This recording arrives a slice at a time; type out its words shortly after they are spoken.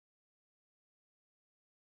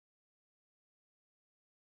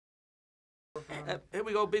Here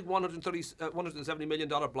we go, big $170 million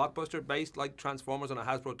blockbuster based like Transformers on a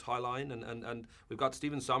Hasbro tie line, and we've got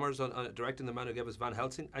Stephen Sommers directing, the man who gave us Van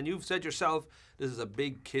Helsing, and you've said yourself this is a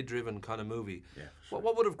big kid-driven kind of movie. Yeah, sure.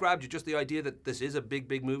 What would have grabbed you? Just the idea that this is a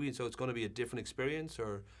big movie, and so it's going to be a different experience,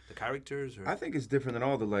 or the characters? Or? I think it's different than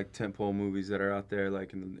all the like tentpole movies that are out there,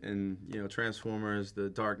 like in you know, Transformers, the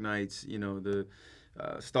Dark Knights, you know, the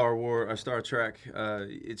Star Wars or Star Trek.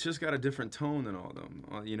 It's just got a different tone than all of them.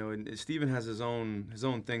 You know, and Steven has his own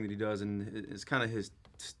thing that he does, and it's kind of his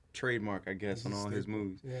trademark, I guess, on all his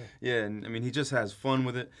movies. Yeah, and I mean, he just has fun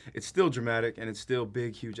with it. It's still dramatic, and it's still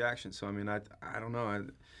big, huge action. So I mean, I don't know.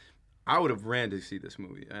 I would have ran to see this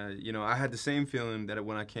movie. You know, I had the same feeling that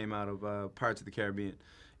when I came out of Pirates of the Caribbean.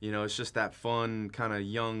 You know, it's just that fun, kind of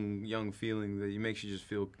young feeling that makes you just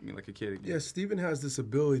feel like a kid again. Yeah, Steven has this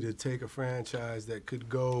ability to take a franchise that could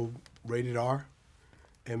go rated R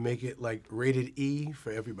and make it like rated E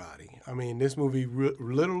for everybody. I mean, this movie,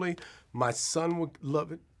 literally, my son will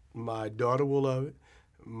love it, my daughter will love it,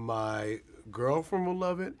 my girlfriend will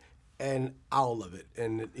love it, and I'll love it.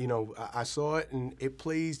 And, you know, I saw it, and it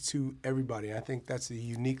plays to everybody. I think that's the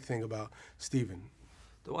unique thing about Steven.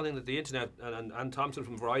 The one thing that the internet, and Thompson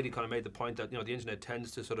from Variety kind of made the point that, you know, the internet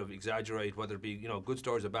tends to sort of exaggerate, whether it be, you know, good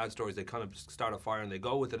stories or bad stories, they kind of start a fire and they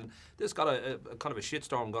go with it. And this got a kind of a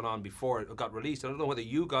shitstorm going on before it got released. I don't know whether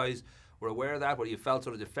you guys were aware of that, whether you felt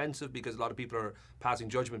sort of defensive because a lot of people are passing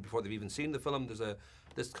judgment before they've even seen the film.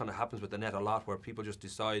 This kind of happens with the net a lot, where people just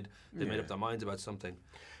decide they made up their minds about something.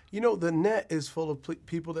 You know, the net is full of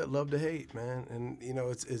people that love to hate, man, and you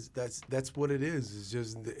know, that's what it is. It's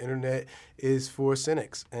just the internet is for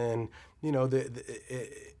cynics, and you know, they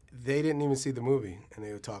didn't even see the movie, and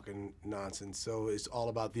they were talking nonsense. So it's all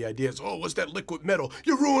about the ideas. Oh, what's that liquid metal?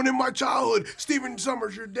 You're ruining my childhood, Stephen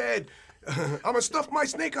Sommers. You're dead. I'm gonna stuff my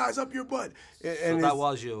snake eyes up your butt. And so that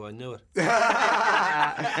was you. I knew it. Go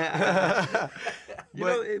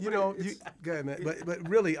ahead, man. But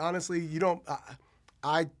really, honestly, you don't.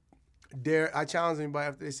 I challenge anybody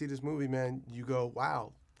after they see this movie, man. You go,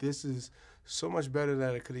 wow, this is so much better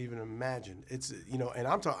than I could even imagine. It's, you know, and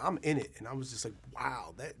I'm in it, and I was just like,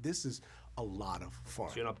 wow, this is a lot of fun.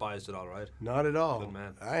 So you're not biased at all, right? Not at all. Good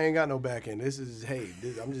man. I ain't got no back end. This is,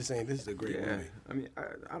 I'm just saying, this is a great movie. I mean,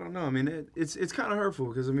 I don't know. I mean, it's kind of hurtful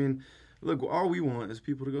because, I mean, look, all we want is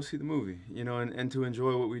people to go see the movie, you know, and to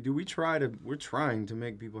enjoy what we do. We're trying to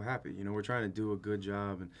make people happy, you know. We're trying to do a good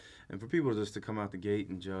job, and for people just to come out the gate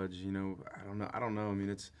and judge, you know, I don't know. I mean,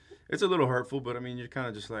 it's a little hurtful, but I mean, you're kind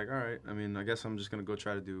of just like, all right. I mean, I guess I'm just gonna go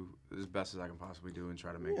try to do as best as I can possibly do and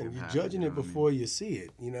try to make them happy. You're judging it before you see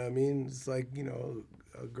it. You know what I mean? It's like, you know,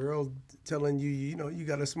 a girl telling you, you know, you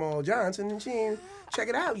got a small Johnson and she ain't check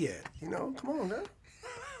it out yet. You know, come on, man.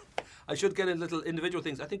 I should get in little individual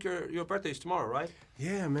things. I think your birthday's tomorrow, right?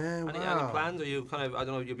 Yeah, man. Any Wow. plans? Are you kind of, I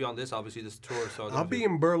don't know, you'll be on this, obviously, this tour. So I'll be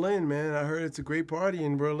in Berlin, man. I heard it's a great party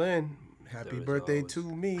in Berlin. Happy There is birthday always.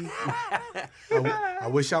 to me. I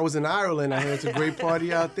wish I was in Ireland. I heard it's a great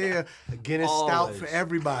party out there. A Guinness Stout Always. for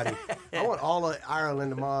everybody. I want all of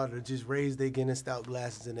Ireland tomorrow to just raise their Guinness Stout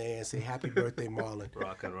glasses in the air and say, happy birthday, Marlon.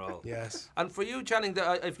 Rock and roll. Yes. And for you, Channing,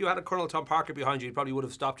 if you had a Colonel Tom Parker behind you, he probably would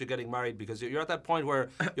have stopped you getting married, because you're at that point where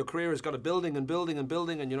your career has got a building and building and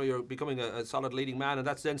building, and you know you're becoming a solid leading man. In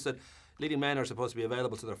that sense, that leading men are supposed to be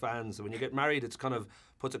available to their fans. So when you get married, it's kind of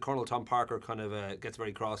puts a Colonel Tom Parker kind of gets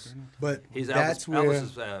very cross. But He's that's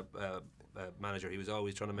Elvis's where... manager. He was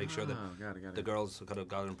always trying to make sure that got it. the girls kind of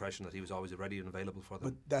got an impression that he was always ready and available for them.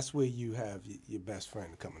 But that's where you have your best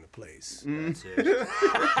friend come into place. That's it. You know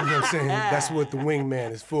what I'm saying? That's what the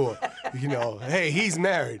wingman is for. You know, hey, he's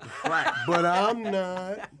married, Right. but I'm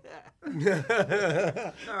not.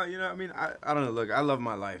 No, you know, I mean, I don't know. Look, I love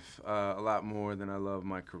my life a lot more than I love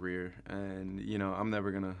my career, and you know, I'm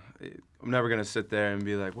never gonna sit there and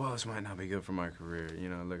be like, well, this might not be good for my career. You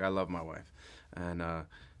know, look, I love my wife, and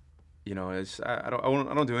you know, I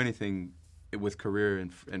don't do anything with career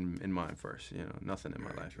in mind first. You know, nothing in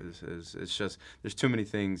my life. It's just there's too many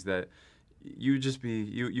things that you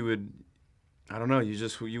would, I don't know,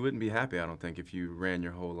 you wouldn't be happy, I don't think, if you ran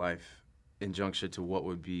your whole life in junction to what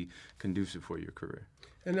would be conducive for your career.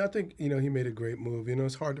 And I think, you know, he made a great move. You know,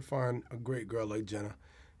 it's hard to find a great girl like Jenna.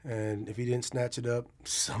 And if he didn't snatch it up,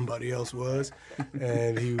 somebody else was.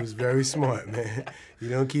 And he was very smart, man. You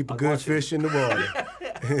don't keep a good fish in the water.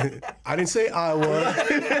 I didn't say I was.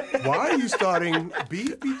 Why are you starting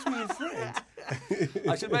beef between friends?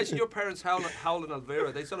 I should mention your parents, Howell and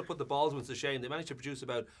Elvira, they sort of put the Baldwins to shame. They managed to produce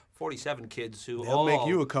about 47 kids who They'll make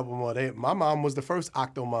you a couple more. My mom was the first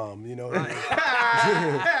octo mom, you know.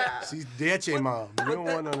 She's Deche mom. You don't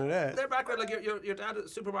want none of that. Their background, like your dad is a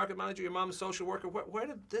supermarket manager, your mom is a social worker. Where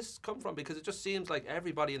did this come from? Because it just seems like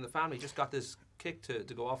everybody in the family just got this kick to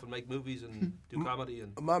go off and make movies and do comedy.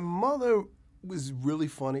 And my mother was really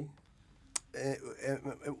funny.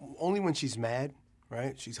 Only when she's mad,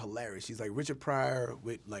 right? She's hilarious. She's like Richard Pryor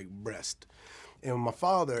with like breast. And my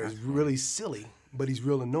father is really silly, but he's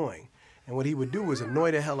real annoying. And what he would do was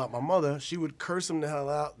annoy the hell out my mother. She would curse him the hell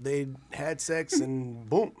out. They had sex, and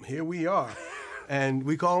boom, here we are. And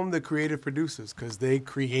we call them the creative producers because they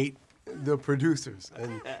create the producers.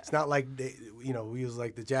 And it's not like we was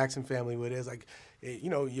like the Jackson family where there's like,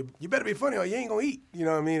 you better be funny or you ain't gonna eat. You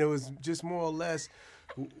know what I mean? It was just more or less.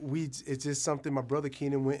 It's just something my brother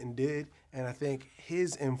Keenan went and did, and I think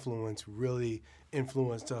his influence really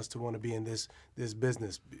influenced us to want to be in this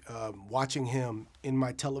business. Watching him in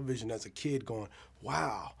my television as a kid, going,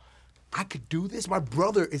 "Wow, I could do this." My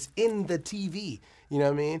brother is in the TV. You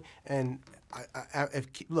know what I mean? And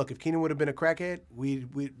if Keenan would have been a crackhead,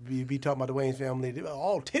 we'd be talking about the Wayans family.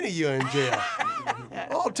 All 10 of you are in jail.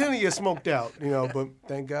 All 10 of you smoked out. But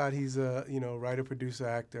thank God he's a writer, producer,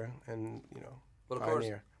 actor, and But of course,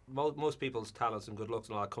 most people's talents and good looks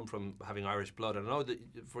and all that come from having Irish blood. And I know that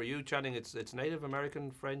for you, Channing, it's Native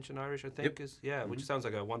American, French, and Irish. I think which sounds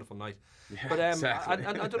like a wonderful night. Yeah, but exactly.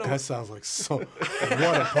 I don't know. That sounds like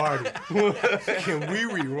what a party! Can we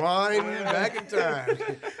rewind back in time?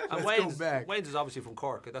 And Let's go back. Wayans is obviously from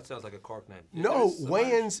Cork. That sounds like a Cork name. No,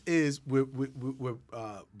 Wayans is we're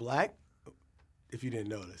black. If you didn't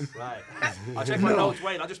notice. Right. I'll check my notes,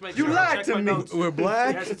 Wayne. I'll just make sure. You lied to me. We're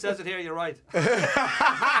black. Yes, it says it here. You're right.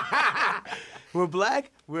 We're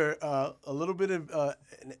black. We're a little bit of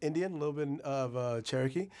Indian, a little bit of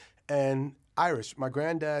Cherokee, and Irish. My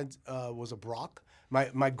granddad was a Brock.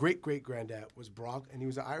 My great-great-granddad was Brock, and he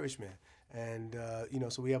was an Irishman. And,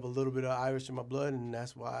 so we have a little bit of Irish in my blood, and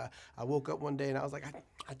that's why I woke up one day and I was like,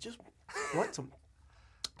 I just want some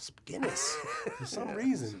Guinness for some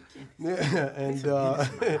reason. Yeah, and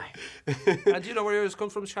and do you know where yours come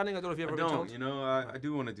from, Channing? I don't know if you ever been told. I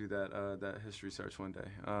do want to do that history search one day.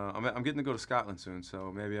 I'm getting to go to Scotland soon,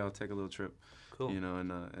 so maybe I'll take a little trip. Cool.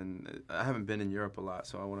 And I haven't been in Europe a lot,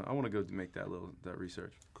 so I want to go make that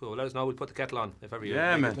research. Cool. Let us know. We'll put the kettle on if ever you.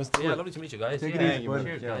 Yeah, man. Yeah, lovely to meet you guys. Take it easy, buddy.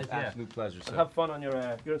 Cheers, guys. Absolute pleasure. Sir. Have fun on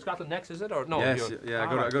your. You're in Scotland next, is it or no? Yes. Yeah.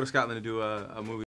 I go to Scotland to do a movie.